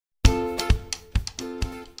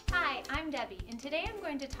Debbie, and today I'm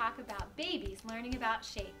going to talk about babies learning about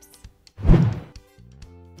shapes.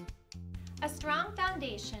 A strong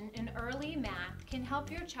foundation in early math can help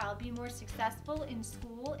your child be more successful in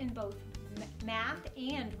school in both math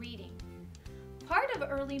and reading. Part of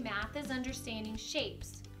early math is understanding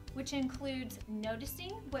shapes, which includes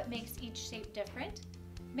noticing what makes each shape different,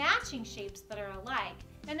 matching shapes that are alike,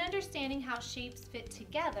 and understanding how shapes fit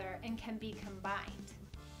together and can be combined.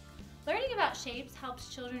 Learning about shapes helps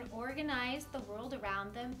children organize the world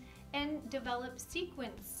around them and develop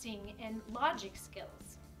sequencing and logic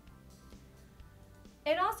skills.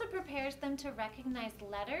 It also prepares them to recognize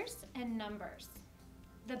letters and numbers.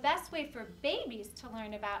 The best way for babies to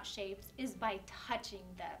learn about shapes is by touching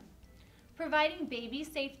them. Providing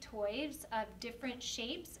baby-safe toys of different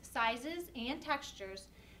shapes, sizes, and textures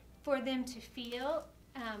for them to feel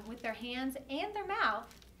with their hands and their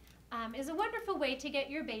mouth is a wonderful way to get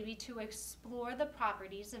your baby to explore the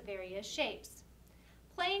properties of various shapes.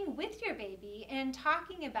 Playing with your baby and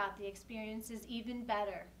talking about the experience is even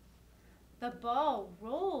better. The ball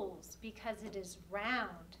rolls because it is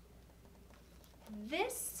round.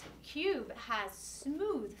 This cube has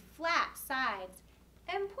smooth, flat sides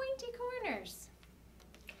and pointy corners.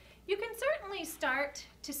 You can certainly start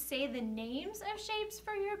to say the names of shapes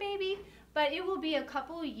for your baby, but it will be a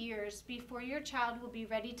couple years before your child will be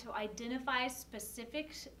ready to identify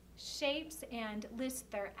specific shapes and list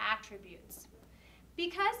their attributes.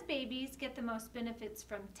 Because babies get the most benefits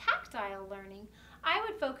from tactile learning, I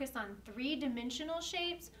would focus on three-dimensional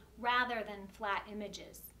shapes rather than flat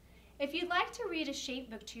images. If you'd like to read a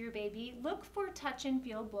shape book to your baby, look for touch and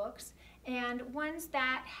feel books and ones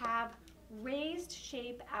that have raised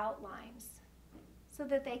shape outlines so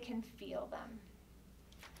that they can feel them.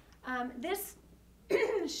 This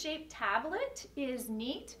shape tablet is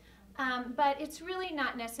neat, but it's really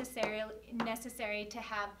not necessary to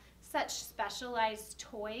have such specialized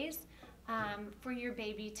toys for your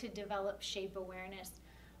baby to develop shape awareness.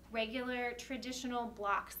 Regular traditional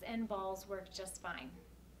blocks and balls work just fine.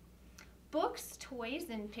 Books, toys,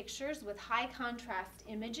 and pictures with high contrast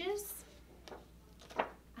images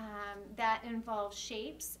that involve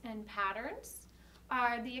shapes and patterns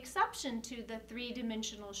are the exception to the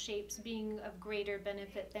three-dimensional shapes being of greater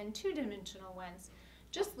benefit than two-dimensional ones.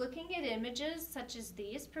 Just looking at images such as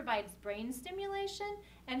these provides brain stimulation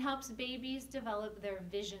and helps babies develop their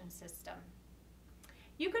vision system.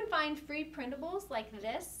 You can find free printables like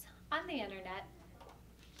this on the internet.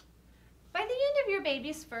 By the end of your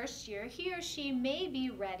baby's first year, he or she may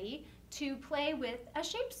be ready to play with a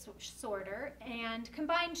shape sorter and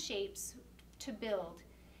combine shapes to build.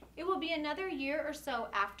 It will be another year or so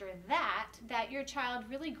after that your child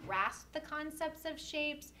really grasps the concepts of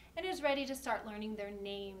shapes and is ready to start learning their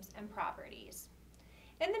names and properties.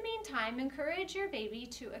 In the meantime, encourage your baby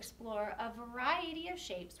to explore a variety of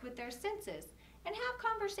shapes with their senses and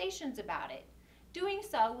have conversations about it. Doing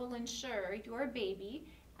so will ensure your baby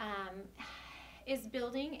is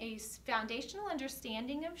building a foundational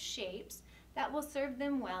understanding of shapes that will serve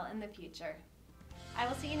them well in the future. I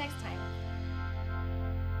will see you next time.